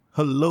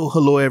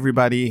Hello,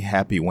 everybody.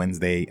 Happy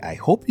Wednesday. I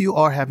hope you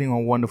are having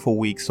a wonderful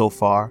week so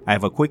far. I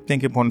have a quick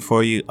thinking point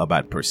for you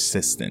about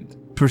persistent.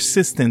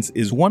 Persistence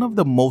is one of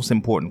the most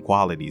important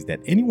qualities that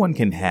anyone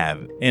can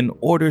have in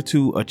order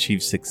to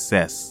achieve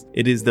success.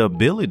 It is the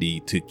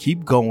ability to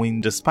keep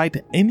going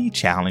despite any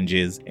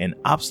challenges and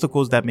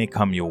obstacles that may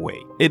come your way.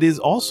 It is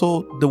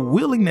also the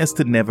willingness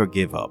to never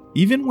give up,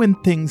 even when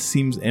things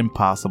seem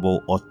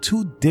impossible or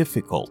too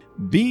difficult.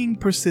 Being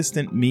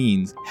persistent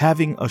means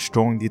having a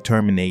strong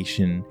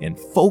determination and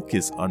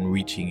focus on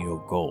reaching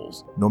your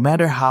goals, no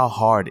matter how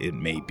hard it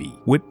may be.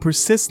 With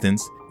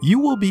persistence, you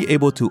will be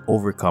able to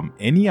overcome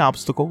any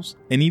obstacles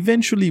and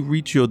eventually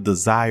reach your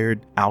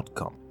desired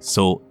outcome.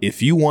 So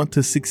if you want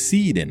to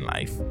succeed in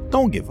life,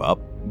 don't give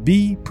up.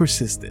 Be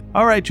persistent.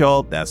 All right,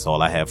 y'all. That's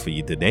all I have for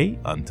you today.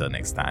 Until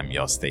next time,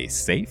 y'all stay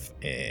safe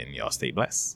and y'all stay blessed.